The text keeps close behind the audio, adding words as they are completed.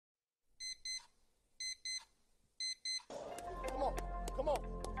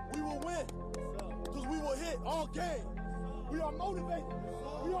it all game. We are motivated.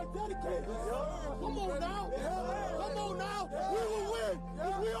 We are dedicated. Come on now. Come on now. We will win.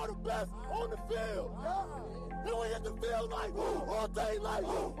 We are the best on the field. And we hit the field like all day light,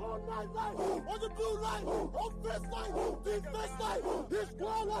 all night light, on the blue light, offense light, defense light, his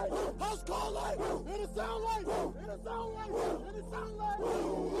squad light, house call light, and it sound light, and it sound light, and it sound light.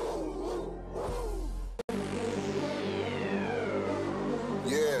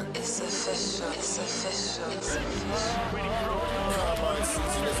 Yeah. It's official. It's official. It's official. Combine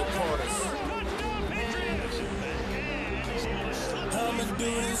season is upon us. I'ma do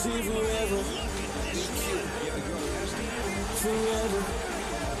this here forever. Forever.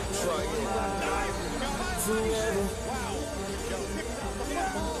 Try it. Forever.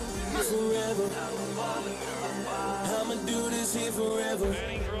 Forever. I'ma do this here forever.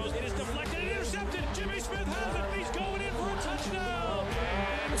 Manning throws. It is deflected and intercepted. Jimmy Smith has it. He's going in for a touchdown.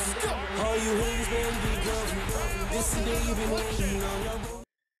 All you haters better be gone. This is the day you've been waiting on.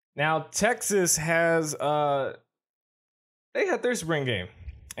 Now, Texas has they had their spring game.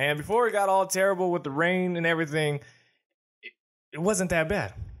 And before it got all terrible with the rain and everything, it wasn't that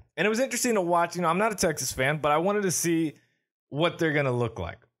bad. And it was interesting to watch. You know, I'm not a Texas fan, but I wanted to see what they're going to look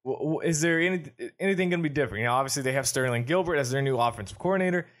like. Is there anything going to be different? You know, obviously they have Sterling Gilbert as their new offensive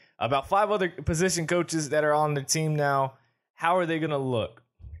coordinator. About 5 other position coaches that are on the team now. How are they going to look?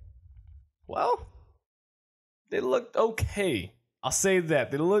 Well, they looked okay. I'll say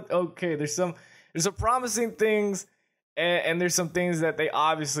that. They looked okay. There's some promising things, and there's some things that they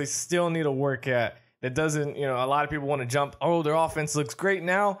obviously still need to work at. That doesn't, you know, a lot of people want to jump, oh, their offense looks great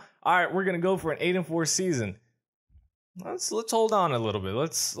now. All right, we're going to go for an 8-4 season. Let's hold on a little bit.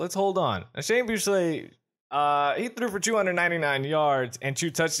 Let's hold on. Now, Shane Buechele, he threw for 299 yards and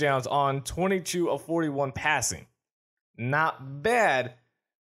 2 touchdowns on 22 of 41 passing. Not bad,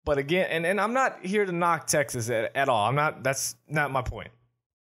 but again, and I'm not here to knock Texas at all. That's not my point.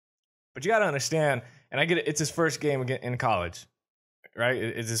 But you got to understand, and I get it, it's his first game in college. Right?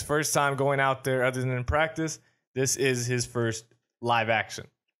 It's his first time going out there other than in practice. This is his first live action.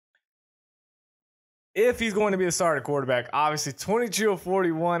 If he's going to be the starter quarterback, obviously 22 of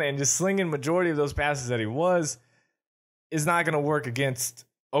 41 and just slinging majority of those passes that he was is not going to work against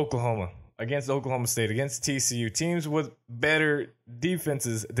Oklahoma State, against TCU, teams with better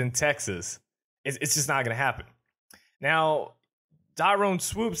defenses than Texas. It's just not going to happen. Now, Tyrone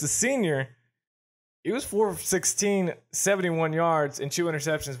Swoopes, the senior, he was 4 of 16, 71 yards, and 2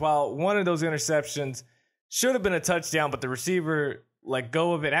 interceptions. While one of those interceptions should have been a touchdown, but the receiver let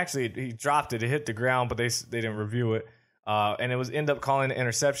go of it. Actually, he dropped it. It hit the ground, but they didn't review it. And it was end up calling an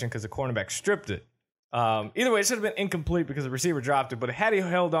interception because the cornerback stripped it. Either way, it should have been incomplete because the receiver dropped it. But had he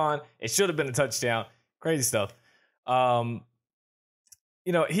held on, it should have been a touchdown. Crazy stuff. You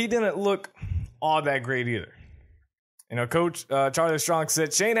know, he didn't look all that great either. You know, Coach Charlie Strong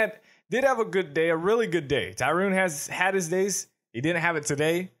said Shane did have a good day, a really good day. Tyrone has had his days. He didn't have it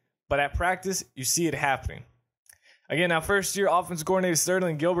today, but at practice, you see it happening. Again, now first-year offensive coordinator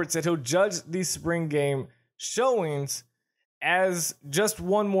Sterling Gilbert said he'll judge these spring game showings as just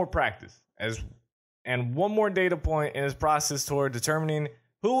one more practice, and one more data point in his process toward determining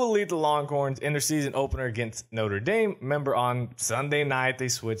who will lead the Longhorns in their season opener against Notre Dame. Remember, on Sunday night, they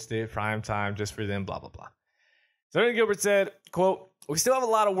switched it, prime time, just for them, blah, blah, blah. Sterling Gilbert said, quote, "We still have a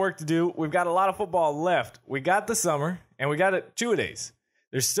lot of work to do. We've got a lot of football left. We got the summer, and we got it 2-a-days.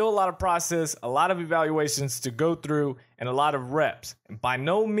 There's still a lot of process, a lot of evaluations to go through, and a lot of reps. And by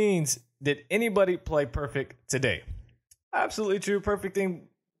no means did anybody play perfect today." Absolutely true. Perfect thing.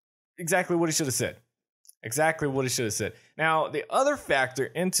 Exactly what he should have said. Exactly what he should have said. Now, the other factor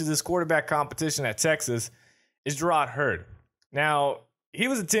into this quarterback competition at Texas is Gerard Hurd. Now, he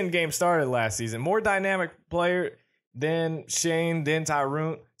was a 10-game starter last season. More dynamic player than Shane, than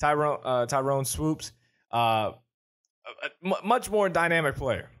Tyrone Swoopes. Much more dynamic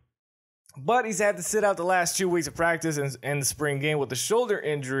player. But he's had to sit out the last 2 weeks of practice and the spring game with a shoulder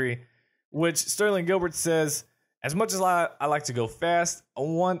injury, which Sterling Gilbert says, as much as I like to go fast, I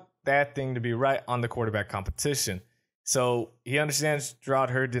want that thing to be right on the quarterback competition. So he understands Gerard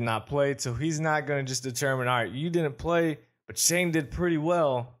Hurd did not play, so he's not going to just determine, all right, you didn't play, but Shane did pretty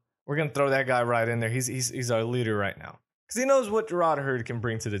well. We're going to throw that guy right in there. He's our leader right now. Because he knows what Gerard Hurd can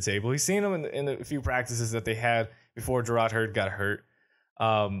bring to the table. He's seen him in the few practices that they had before Gerard Hurd got hurt.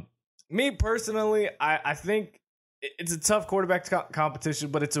 Me personally, I think it's a tough quarterback competition,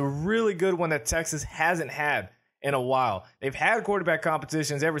 but it's a really good one that Texas hasn't had in a while. They've had quarterback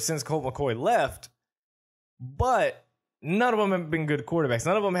competitions ever since Colt McCoy left, but none of them have been good quarterbacks.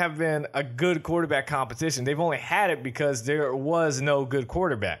 None of them have been a good quarterback competition. They've only had it because there was no good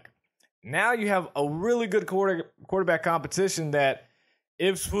quarterback. Now you have a really good quarterback competition that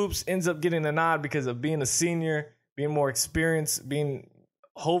if Swoopes ends up getting a nod because of being a senior, being more experienced, being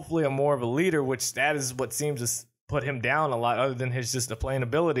hopefully more of a leader, which that is what seems to put him down a lot other than his just a playing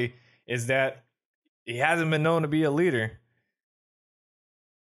ability, is that he hasn't been known to be a leader.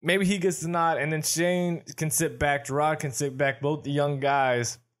 Maybe he gets the nod, and then Shane can sit back, Gerard can sit back, both the young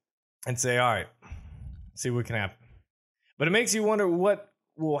guys, and say, all right, see what can happen. But it makes you wonder what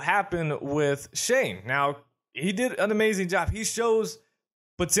will happen with Shane. Now, he did an amazing job. He shows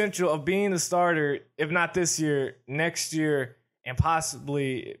potential of being the starter, if not this year, next year, and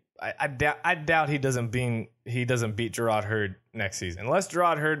possibly, I doubt he doesn't beat Gerard Hurd next season. Unless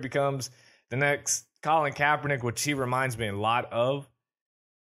Gerard Hurd becomes the next Colin Kaepernick, which he reminds me a lot of.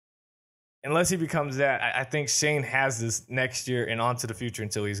 Unless he becomes that, I think Shane has this next year and on to the future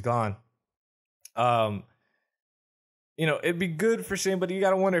until he's gone. It'd be good for Shane, but you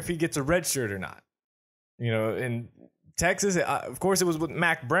got to wonder if he gets a red shirt or not. In Texas, of course, it was with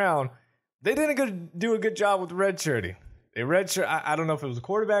Mac Brown. They didn't do a good job with redshirting. They redshirt, I don't know if it was a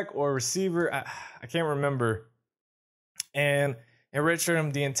quarterback or a receiver. I can't remember. And they redshirted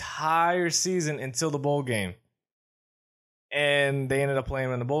him the entire season until the bowl game. And they ended up playing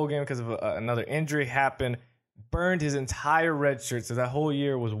him in the bowl game because of another injury happened. Burned his entire red shirt, so that whole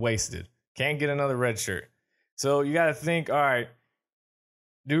year was wasted. Can't get another red shirt. So you got to think, all right,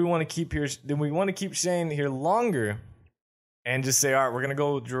 do we want to keep Shane here longer and just say, all right, we're going to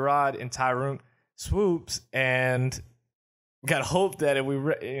go with Gerard and Tyrone Swoopes, and we got to hope that if we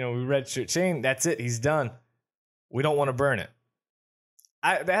redshirt Shane, that's it. He's done. We don't want to burn it.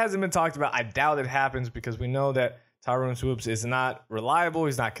 That hasn't been talked about. I doubt it happens because we know that Tyrone Swoopes is not reliable.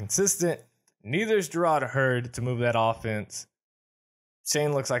 He's not consistent. Neither is Gerard Hurd to move that offense.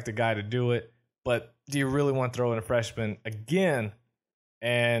 Shane looks like the guy to do it. But do you really want to throw in a freshman again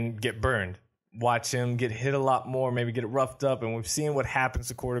and get burned? Watch him get hit a lot more, maybe get roughed up. And we've seen what happens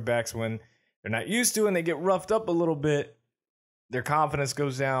to quarterbacks when they're not used to and they get roughed up a little bit. Their confidence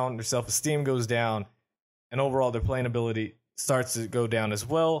goes down, their self-esteem goes down, and overall their playing ability starts to go down as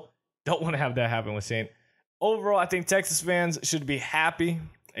well. Don't want to have that happen with Shane. Overall, I think Texas fans should be happy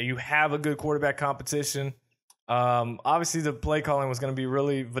that you have a good quarterback competition. Obviously, the play calling was going to be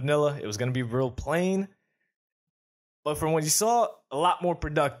really vanilla. It was going to be real plain. But from what you saw, a lot more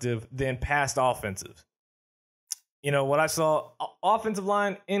productive than past offensive. What I saw, offensive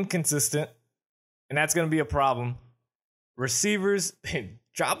line, inconsistent, and that's going to be a problem. Receivers, they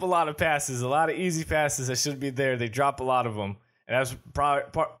drop a lot of passes, a lot of easy passes that should be there. They drop a lot of them. And that's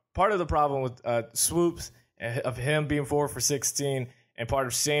part of the problem with Swoopes, of him being 4 for 16, and part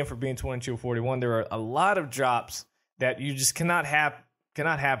of Shane for being 22 for 41. There are a lot of drops that you just cannot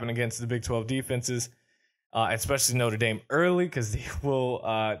happen against the Big 12 defenses, especially Notre Dame early, because they will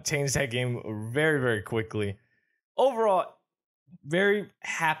change that game very, very quickly. Overall, very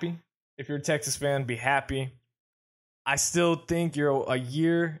happy. If you're a Texas fan, be happy. I still think you're a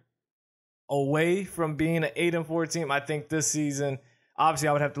year away from being an 8-4 team. I think this season, obviously,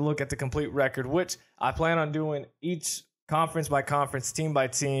 I would have to look at the complete record, which I plan on doing each conference by conference, team by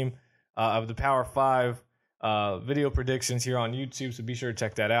team of the Power 5 video predictions here on YouTube, so be sure to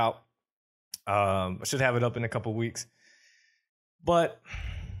check that out. I should have it up in a couple weeks. But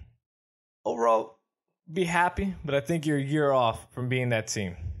overall, be happy, but I think you're a year off from being that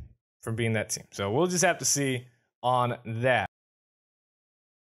team. So we'll just have to see on that.